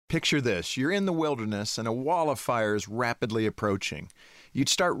Picture this. You're in the wilderness and a wall of fire is rapidly approaching. You'd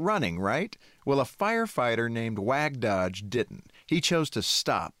start running, right? Well, a firefighter named Wag Dodge didn't. He chose to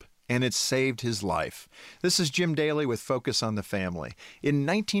stop, and it saved his life. This is Jim Daly with Focus on the Family. In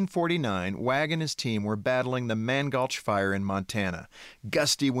 1949, Wag and his team were battling the Mangulch Fire in Montana.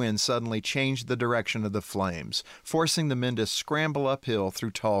 Gusty winds suddenly changed the direction of the flames, forcing the men to scramble uphill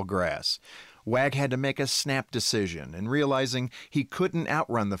through tall grass. Wag had to make a snap decision, and realizing he couldn't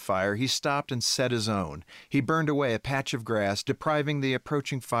outrun the fire, he stopped and set his own. He burned away a patch of grass, depriving the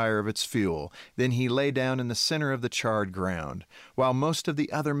approaching fire of its fuel. Then he lay down in the center of the charred ground. While most of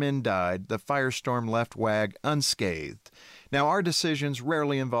the other men died, the firestorm left Wag unscathed. Now, our decisions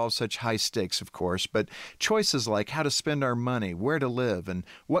rarely involve such high stakes, of course, but choices like how to spend our money, where to live, and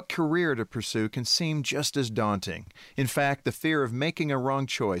what career to pursue can seem just as daunting. In fact, the fear of making a wrong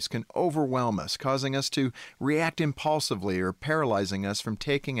choice can overwhelm us, causing us to react impulsively or paralyzing us from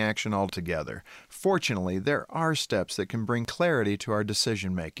taking action altogether. Fortunately, there are steps that can bring clarity to our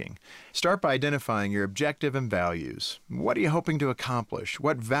decision making. Start by identifying your objective and values. What are you hoping to accomplish?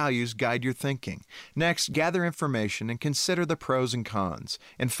 What values guide your thinking? Next, gather information and consider the pros and cons.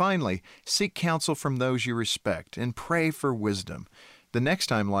 And finally, seek counsel from those you respect and pray for wisdom. The next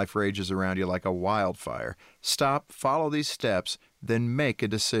time life rages around you like a wildfire, stop, follow these steps, then make a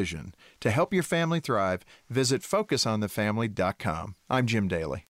decision. To help your family thrive, visit FocusOnTheFamily.com. I'm Jim Daly.